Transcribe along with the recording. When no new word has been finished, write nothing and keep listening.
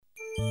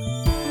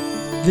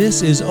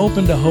This is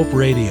Open to Hope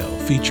Radio,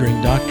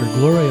 featuring Dr.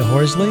 Gloria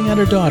Horsley and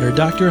her daughter,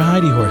 Dr.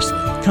 Heidi Horsley,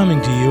 coming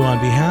to you on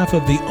behalf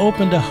of the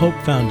Open to Hope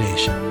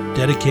Foundation,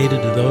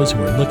 dedicated to those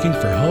who are looking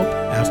for hope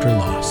after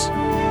loss.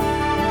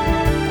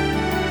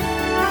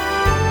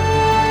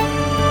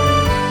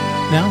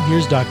 Now,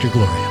 here's Dr.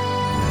 Gloria.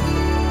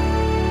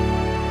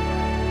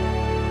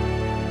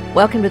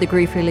 Welcome to the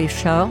Grief Relief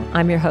Show.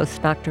 I'm your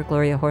host, Dr.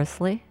 Gloria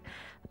Horsley.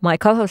 My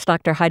co-host,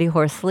 Dr. Heidi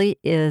Horsley,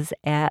 is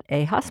at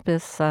a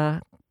hospice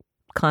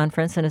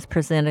conference and is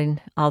presenting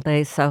all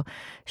day, so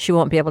she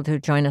won't be able to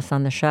join us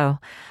on the show.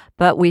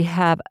 But we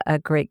have a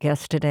great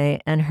guest today,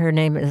 and her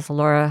name is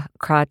Laura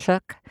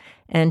Krawchuk,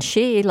 and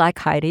she, like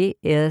Heidi,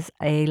 is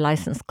a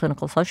licensed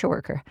clinical social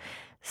worker.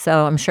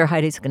 So I'm sure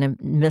Heidi's going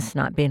to miss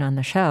not being on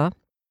the show.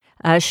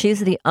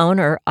 She's the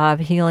owner of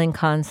Healing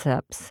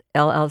Concepts,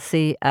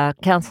 LLC, a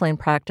counseling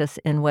practice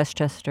in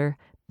Westchester,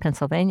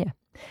 Pennsylvania.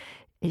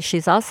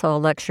 She's also a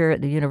lecturer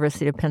at the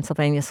University of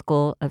Pennsylvania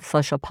School of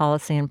Social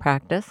Policy and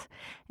Practice,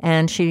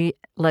 and she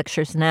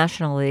lectures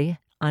nationally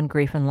on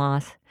grief and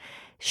loss.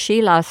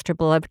 She lost her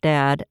beloved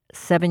dad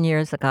 7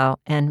 years ago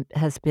and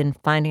has been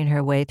finding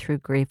her way through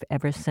grief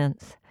ever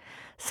since.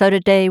 So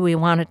today we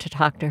wanted to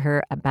talk to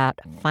her about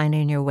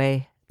finding your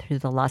way through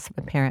the loss of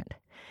a parent.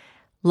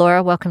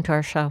 Laura, welcome to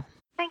our show.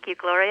 Thank you,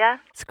 Gloria.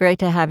 It's great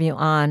to have you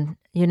on.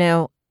 You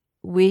know,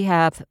 we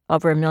have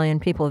over 1 million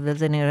people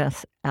visiting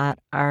us on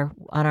our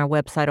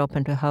website,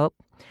 Open to Hope.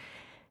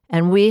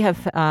 And we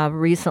have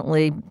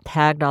recently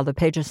tagged all the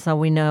pages so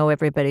we know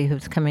everybody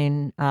who's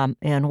coming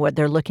and what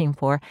they're looking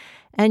for.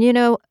 And, you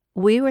know,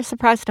 we were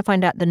surprised to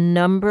find out the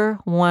number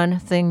one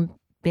thing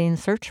being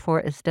searched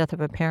for is death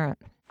of a parent.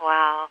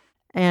 Wow.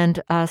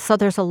 And so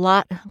there's a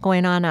lot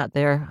going on out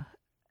there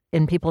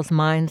in people's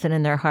minds and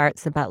in their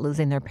hearts about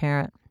losing their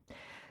parent.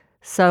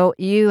 So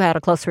you had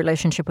a close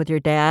relationship with your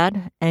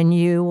dad, and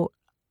you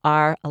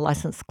are a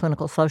licensed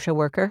clinical social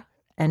worker.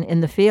 And in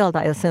the field,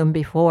 I assume,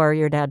 before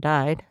your dad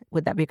died.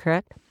 Would that be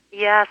correct?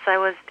 Yes, I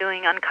was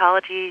doing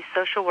oncology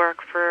social work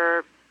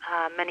for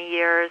many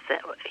years.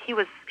 He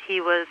was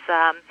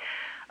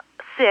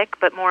sick,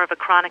 but more of a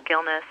chronic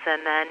illness,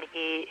 and then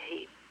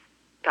he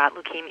got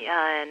leukemia,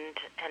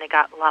 and it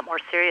got a lot more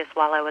serious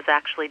while I was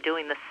actually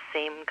doing the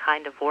same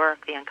kind of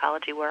work, the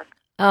oncology work.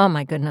 Oh,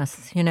 my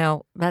goodness. You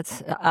know,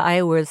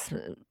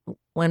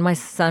 when my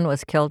son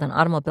was killed in an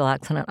automobile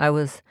accident, I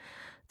was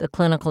the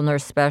clinical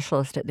nurse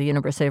specialist at the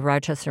University of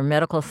Rochester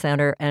Medical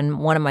Center, and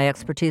one of my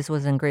expertise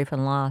was in grief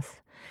and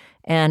loss.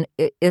 And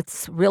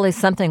it's really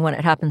something when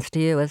it happens to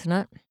you, isn't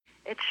it?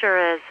 It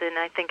sure is, and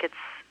I think it's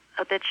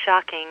a bit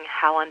shocking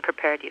how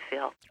unprepared you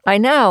feel. I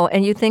know,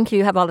 and you think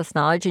you have all this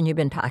knowledge, and you've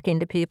been talking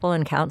to people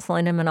and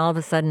counseling them, and all of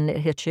a sudden it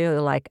hits you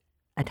like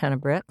a ton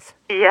of bricks.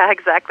 Yeah,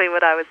 exactly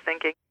what I was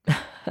thinking.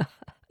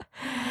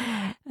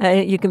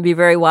 You can be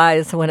very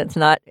wise when it's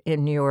not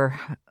in your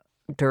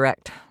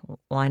direct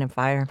line of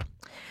fire.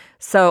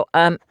 So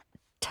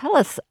tell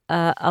us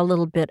a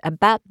little bit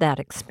about that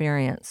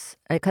experience,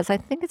 because I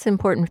think it's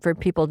important for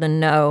people to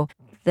know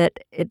that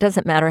it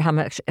doesn't matter how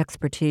much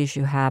expertise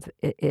you have,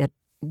 it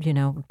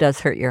does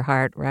hurt your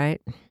heart, right?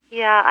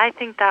 Yeah, I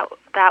think that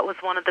was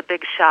one of the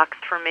big shocks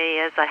for me,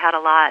 is I had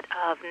a lot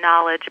of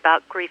knowledge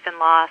about grief and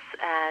loss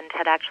and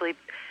had actually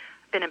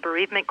been a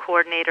bereavement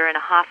coordinator in a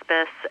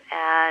hospice,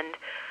 and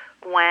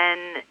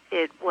when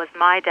it was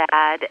my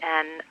dad,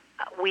 and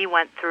we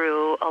went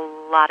through a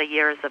lot of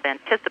years of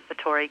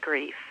anticipatory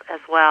grief as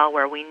well,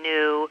 where we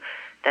knew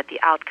that the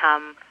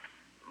outcome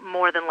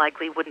more than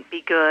likely wouldn't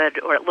be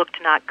good, or it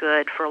looked not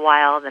good for a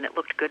while, then it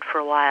looked good for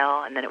a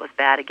while, and then it was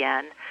bad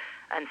again.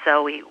 And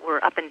so we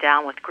were up and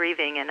down with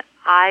grieving, and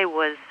I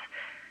was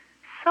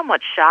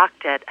somewhat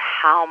shocked at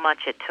how much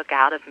it took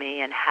out of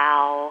me and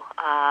how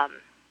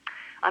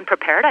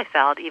unprepared I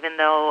felt, even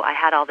though I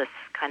had all this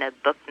kind of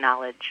book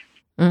knowledge.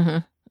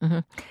 Mm-hmm, mm-hmm.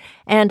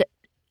 And,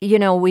 you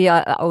know, we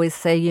always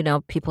say,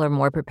 people are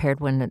more prepared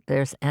when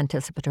there's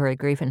anticipatory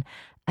grief. And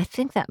I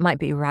think that might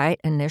be right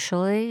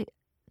initially,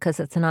 because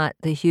it's not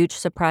the huge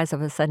surprise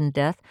of a sudden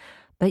death.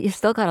 But you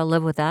still got to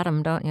live without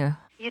them, don't you?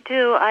 You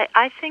do.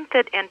 I think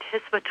that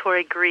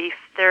anticipatory grief,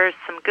 there's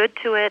some good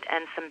to it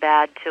and some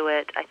bad to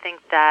it. I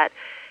think that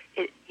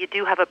you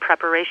do have a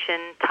preparation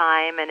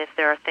time, and if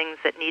there are things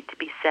that need to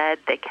be said,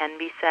 they can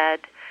be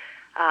said.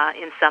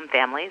 In some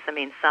families, I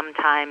mean,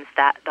 sometimes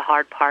that the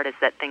hard part is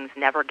that things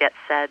never get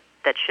said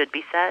that should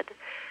be said.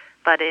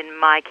 But in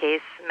my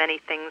case, many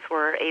things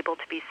were able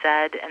to be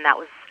said, and that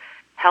was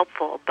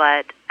helpful.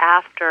 But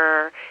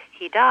after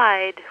he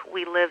died,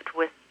 we lived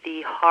with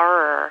the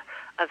horror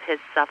of his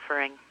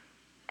suffering,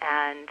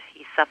 and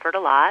he suffered a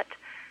lot.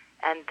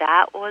 And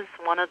that was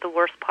one of the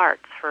worst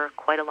parts for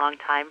quite a long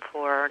time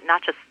for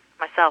not just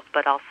myself,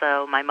 but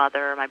also my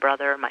mother, my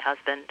brother, my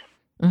husband.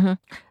 Mm-hmm.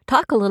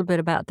 Talk a little bit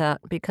about that,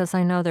 because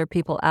I know there are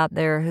people out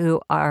there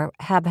who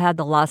have had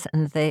the loss,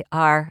 and they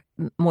are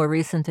more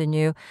recent than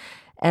you,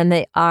 and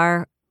they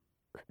are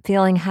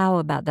feeling how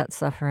about that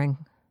suffering?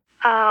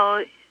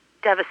 Oh,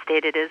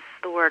 devastated is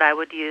the word I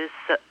would use.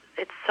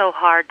 It's so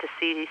hard to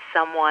see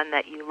someone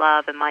that you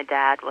love, and my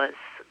dad was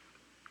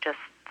just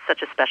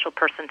such a special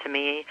person to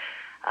me,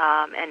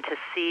 and to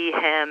see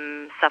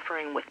him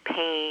suffering with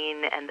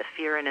pain and the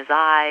fear in his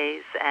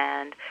eyes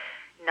and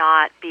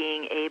not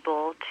being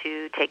able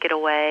to take it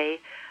away,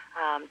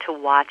 to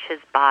watch his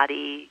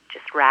body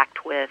just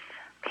racked with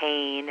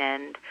pain,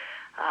 and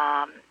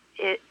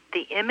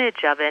the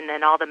image of it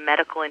and all the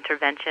medical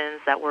interventions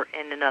that were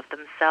in and of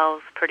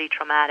themselves pretty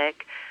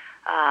traumatic,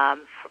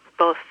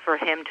 both for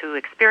him to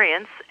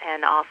experience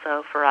and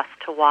also for us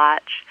to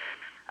watch,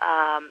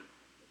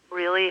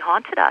 really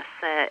haunted us.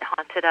 It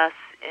haunted us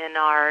in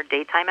our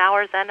daytime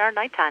hours and our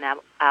nighttime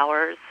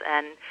hours,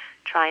 and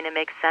trying to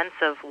make sense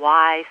of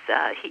why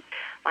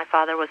my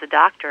father was a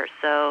doctor,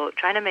 so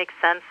trying to make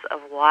sense of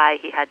why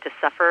he had to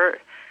suffer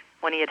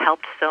when he had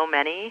helped so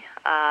many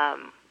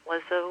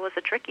was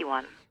a tricky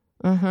one.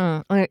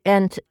 Mm-hmm.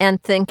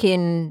 And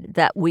thinking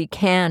that we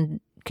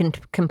can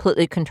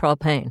completely control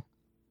pain.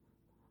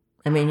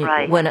 I mean,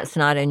 right. When it's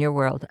not in your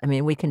world, I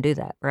mean, we can do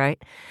that,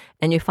 right?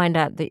 And you find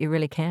out that you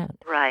really can't.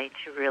 Right,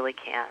 you really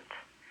can't.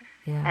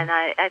 Yeah. And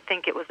I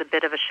think it was a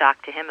bit of a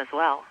shock to him as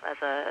well, as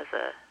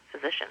a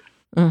physician.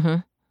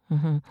 Mm-hmm.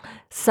 Mm-hmm.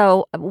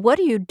 So what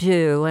do you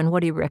do, and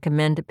what do you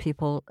recommend to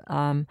people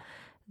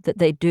that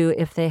they do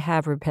if they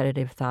have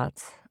repetitive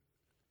thoughts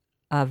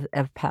of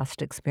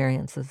past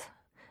experiences?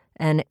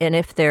 And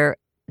if they're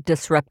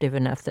disruptive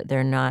enough that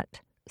they're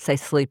not, say,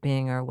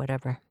 sleeping or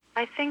whatever?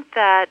 I think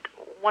that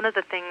one of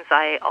the things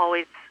I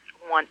always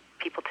want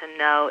people to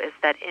know is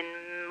that in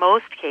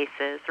most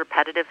cases,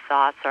 repetitive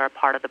thoughts are a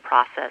part of the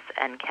process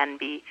and can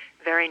be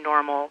very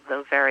normal,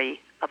 though very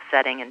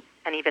upsetting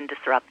and even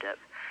disruptive.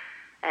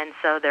 And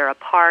so they're a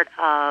part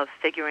of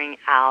figuring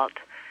out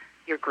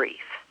your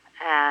grief.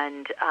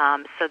 And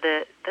so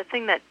the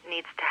thing that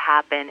needs to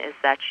happen is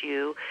that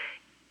you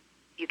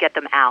get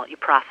them out, you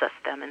process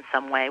them in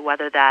some way,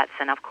 whether that's,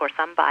 and of course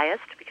I'm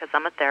biased because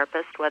I'm a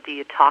therapist, whether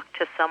you talk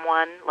to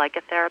someone like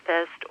a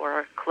therapist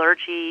or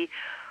clergy,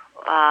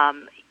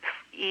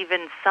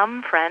 even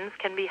some friends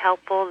can be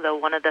helpful, though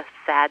one of the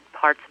sad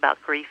parts about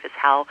grief is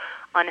how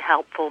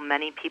unhelpful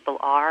many people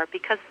are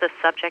because the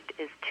subject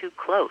is too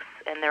close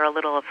and they're a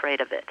little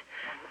afraid of it.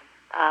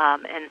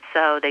 And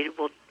so they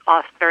will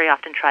very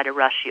often try to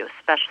rush you,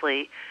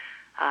 especially,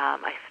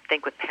 I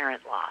think, with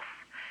parent loss,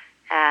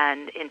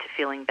 and into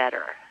feeling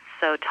better.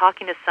 So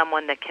talking to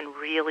someone that can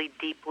really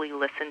deeply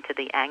listen to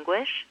the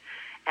anguish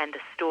and the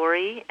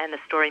story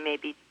may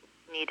be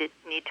need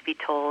to be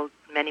told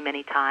many,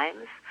 many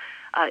times,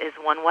 is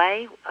one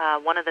way.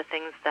 One of the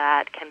things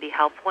that can be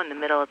helpful in the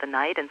middle of the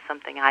night, and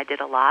something I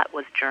did a lot,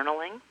 was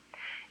journaling.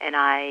 And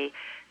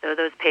though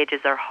those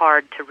pages are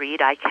hard to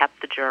read, I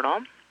kept the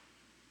journal,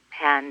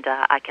 and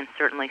I can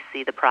certainly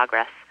see the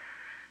progress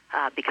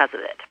because of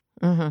it.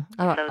 Mm-hmm.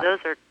 So those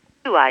are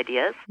two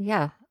ideas.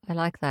 Yeah, I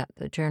like that,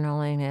 the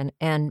journaling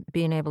and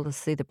being able to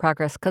see the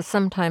progress, because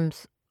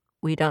sometimes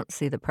we don't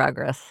see the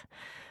progress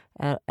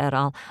at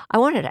all. I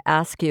wanted to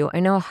ask you, I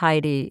know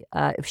Heidi,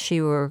 if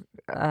she were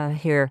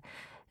here,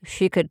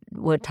 she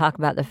would talk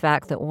about the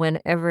fact that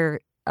whenever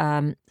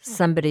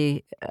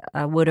somebody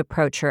would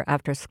approach her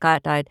after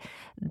Scott died,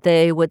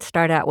 they would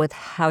start out with,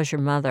 "How's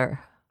your mother?"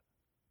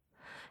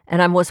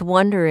 And I was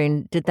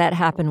wondering, did that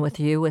happen with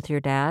you, with your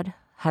dad?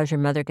 How's your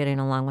mother getting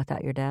along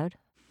without your dad?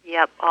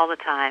 Yep, all the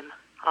time.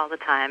 All the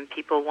time.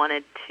 People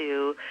wanted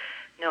to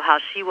know how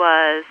she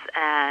was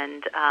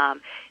and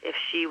if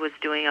she was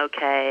doing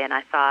okay. And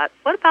I thought,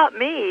 what about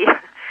me?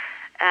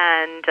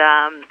 And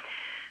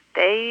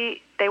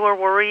they were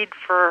worried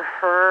for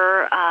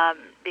her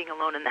being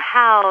alone in the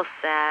house,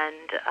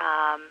 and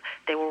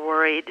they were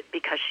worried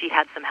because she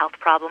had some health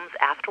problems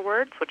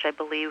afterwards, which I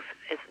believe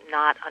is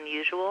not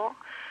unusual.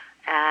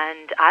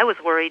 And I was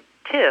worried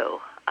too,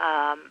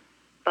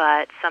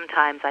 but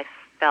sometimes I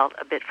felt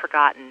a bit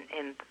forgotten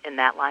in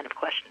that line of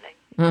questioning.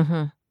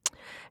 Mm-hmm.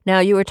 Now,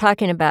 you were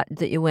talking about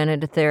that you went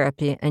into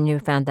therapy and you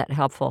found that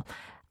helpful.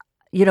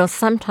 You know,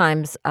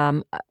 sometimes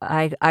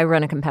I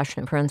run a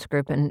compassionate friends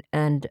group,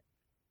 and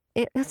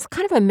it's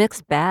kind of a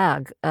mixed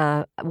bag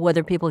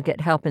whether people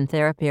get help in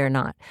therapy or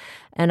not.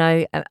 And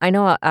I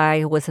know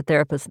I was a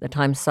therapist at the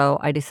time, so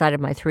I decided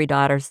my 3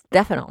 daughters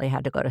definitely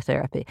had to go to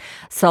therapy.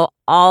 So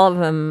all of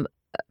them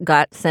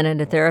got sent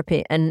into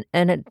therapy, and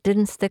it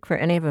didn't stick for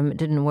any of them. It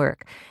didn't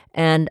work.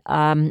 And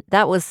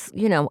that was,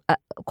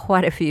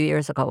 quite a few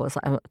years ago. It was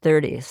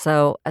 30.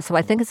 So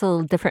I think it's a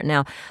little different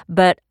now.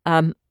 But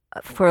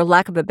for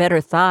lack of a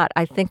better thought,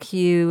 I think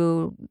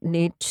you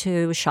need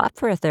to shop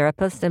for a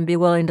therapist and be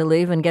willing to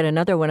leave and get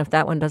another one if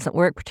that one doesn't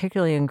work,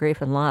 particularly in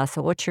grief and loss.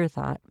 So what's your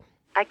thought?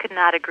 I could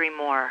not agree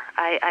more.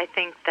 I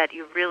think that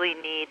you really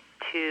need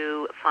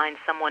to find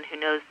someone who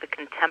knows the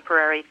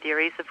contemporary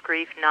theories of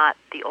grief, not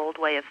the old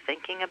way of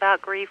thinking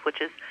about grief,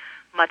 which is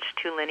much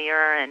too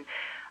linear and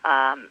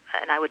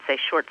I would say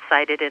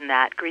short-sighted in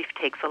that grief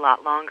takes a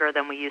lot longer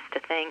than we used to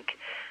think.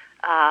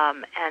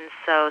 And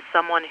so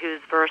someone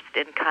who's versed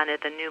in kind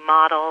of the new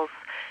models,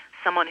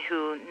 someone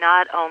who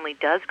not only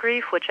does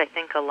grief, which I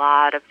think a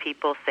lot of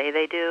people say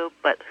they do,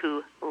 but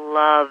who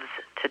loves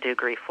to do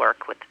grief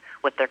work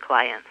with their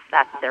clients.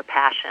 That's their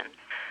passion.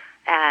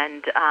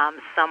 and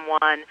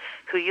someone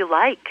who you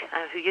like,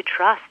 who you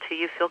trust, who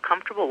you feel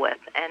comfortable with.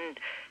 And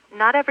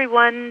not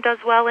everyone does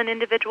well in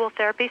individual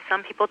therapy.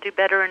 Some people do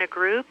better in a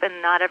group,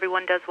 and not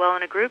everyone does well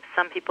in a group.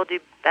 Some people do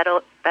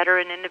better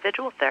in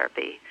individual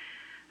therapy.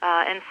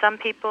 And some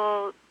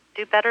people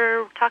do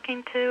better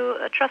talking to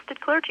a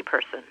trusted clergy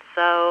person.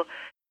 So,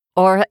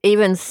 or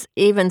even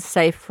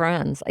safe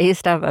friends. I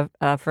used to have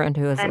a friend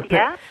who was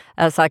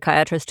a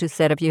psychiatrist who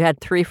said if you had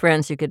 3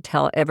 friends you could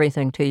tell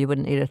everything to, you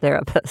wouldn't need a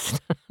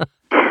therapist.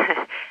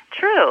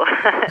 True.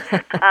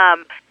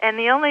 And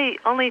the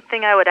only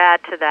thing I would add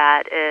to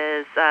that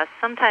is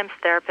sometimes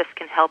therapists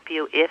can help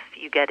you if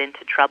you get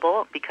into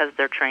trouble because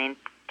they're trained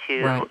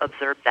to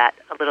observe that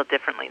a little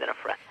differently than a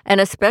friend. And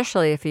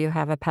especially if you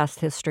have a past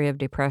history of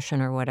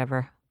depression or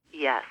whatever.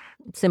 Yes.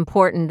 It's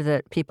important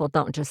that people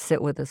don't just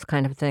sit with this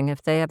kind of thing.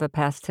 If they have a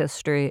past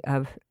history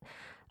of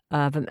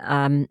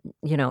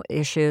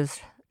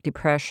issues,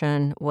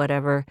 depression,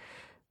 whatever,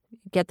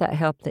 get that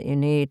help that you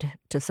need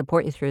to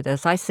support you through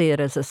this. I see it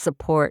as a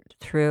support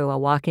through, a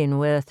walking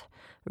with,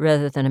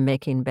 rather than a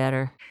making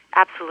better.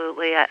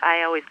 Absolutely.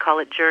 I always call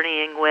it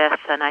journeying with,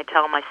 and I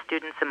tell my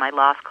students in my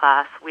loss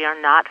class, we are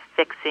not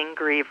fixing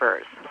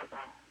grievers.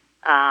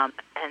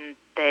 And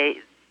they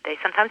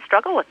sometimes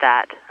struggle with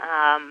that.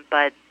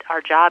 But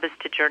our job is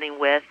to journey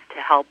with,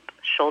 to help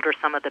shoulder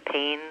some of the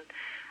pain,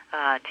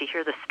 to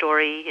hear the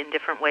story in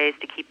different ways,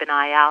 to keep an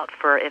eye out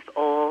for if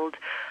old,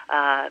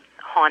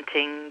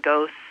 haunting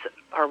ghosts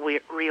are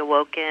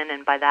reawoken,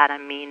 and by that I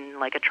mean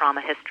like a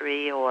trauma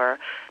history or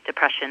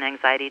depression,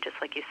 anxiety, just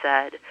like you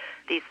said.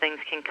 These things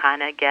can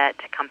kind of get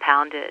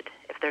compounded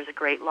if there's a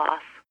great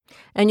loss.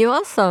 And you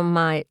also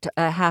might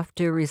have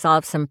to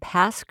resolve some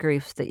past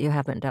griefs that you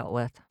haven't dealt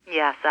with.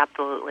 Yes,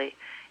 absolutely.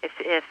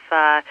 If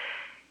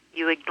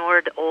you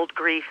ignored old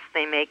griefs,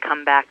 they may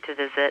come back to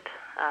visit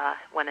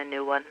when a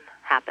new one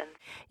happens.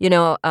 You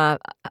know,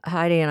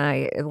 Heidi and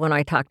I, when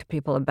I talk to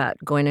people about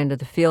going into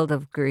the field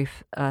of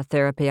grief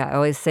therapy, I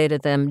always say to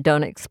them,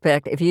 don't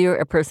expect, if you're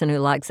a person who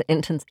likes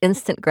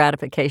instant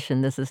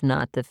gratification, this is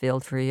not the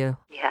field for you.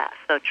 Yeah,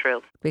 so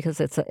true. Because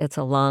it's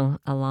a long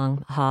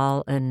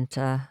haul and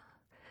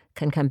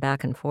can come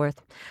back and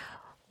forth.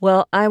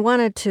 Well, I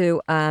wanted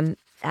to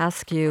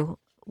ask you,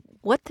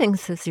 what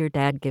things has your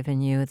dad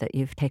given you that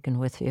you've taken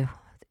with you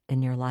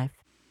in your life?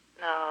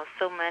 Oh,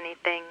 so many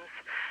things.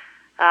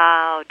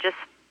 Just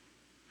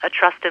a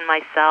trust in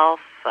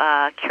myself,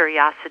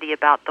 curiosity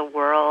about the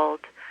world.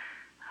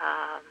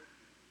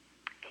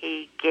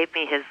 He gave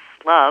me his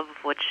love,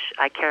 which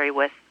I carry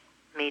with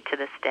me to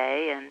this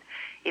day, and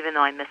even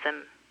though I miss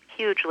him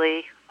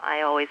hugely,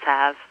 I always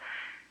have.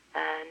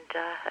 And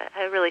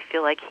I really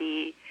feel like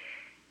he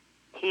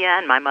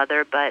and my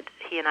mother, but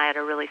he and I had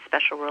a really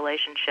special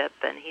relationship,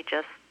 and he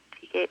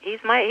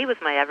was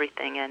my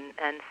everything,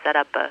 and set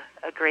up a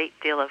great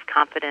deal of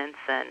confidence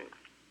and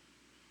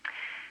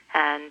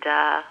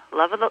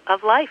love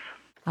of life.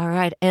 All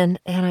right, and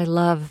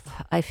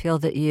I feel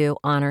that you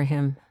honor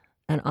him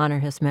and honor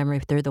his memory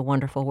through the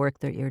wonderful work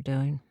that you're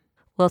doing.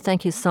 Well,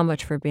 thank you so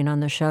much for being on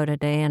the show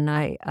today, and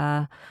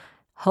I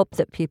hope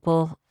that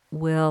people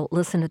will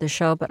listen to the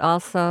show, but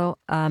also,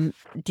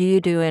 do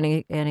you do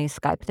any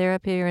Skype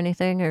therapy or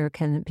anything, or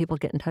can people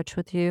get in touch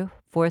with you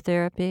for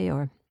therapy?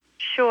 Or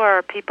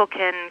Sure, people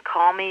can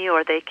call me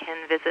or they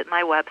can visit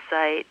my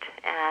website,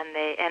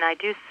 and I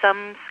do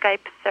some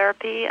Skype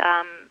therapy.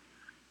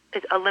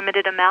 A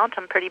limited amount.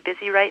 I'm pretty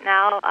busy right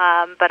now,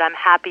 but I'm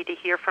happy to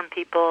hear from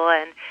people,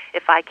 and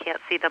if I can't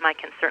see them, I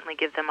can certainly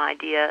give them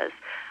ideas.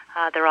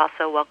 They're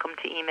also welcome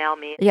to email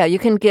me. Yeah, you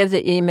can give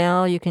the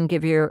email. You can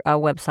give your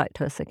website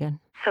to us again.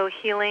 So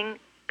Healing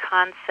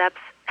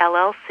Concepts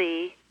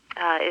LLC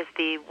is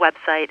the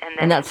website,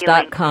 and that's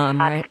 .com,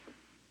 right?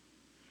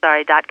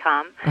 Sorry,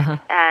 .com. Uh-huh.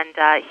 And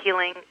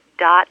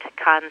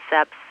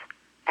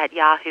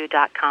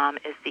healing.concepts@yahoo.com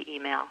is the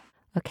email.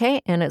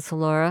 Okay, and it's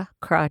Laura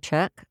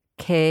Krawchuk,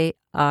 Krawchuk.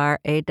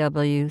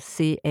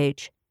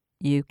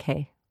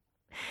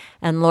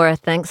 And Laura,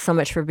 thanks so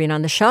much for being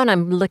on the show, and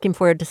I'm looking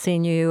forward to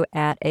seeing you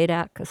at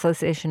ADAC,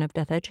 Association of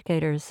Deaf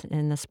Educators,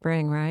 in the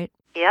spring, right?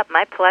 Yep,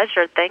 my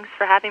pleasure. Thanks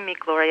for having me,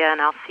 Gloria,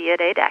 and I'll see you at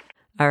ADAC.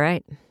 All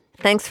right.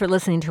 Thanks for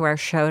listening to our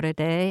show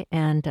today,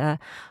 and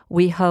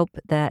we hope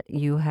that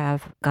you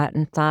have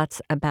gotten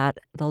thoughts about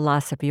the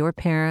loss of your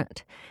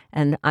parent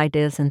and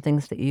ideas and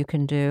things that you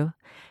can do.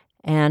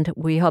 And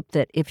we hope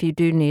that if you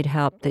do need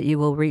help, that you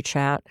will reach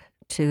out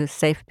to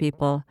safe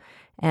people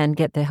and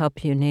get the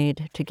help you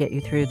need to get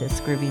you through this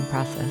grieving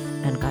process.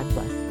 And God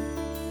bless.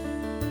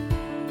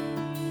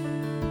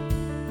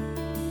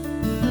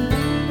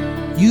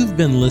 You've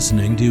been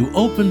listening to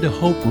Open to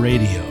Hope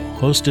Radio,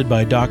 hosted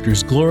by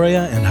Drs.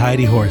 Gloria and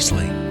Heidi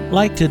Horsley.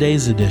 Like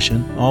today's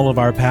edition, all of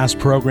our past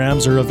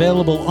programs are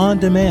available on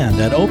demand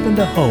at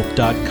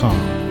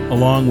opentohope.com,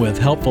 along with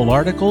helpful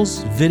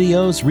articles,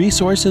 videos,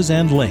 resources,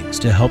 and links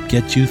to help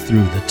get you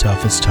through the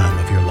toughest time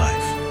of your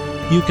life.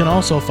 You can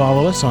also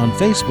follow us on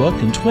Facebook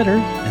and Twitter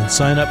and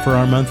sign up for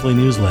our monthly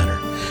newsletter.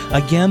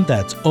 Again,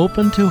 that's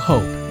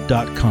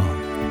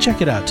opentohope.com.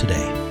 Check it out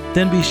today.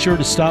 Then be sure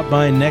to stop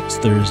by next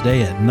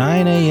Thursday at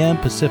 9 a.m.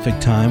 Pacific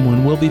Time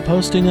when we'll be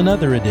posting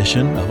another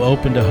edition of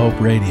Open to Hope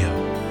Radio.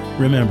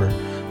 Remember,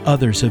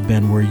 others have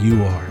been where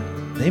you are.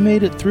 They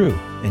made it through,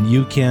 and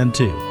you can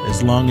too,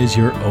 as long as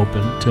you're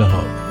open to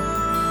hope.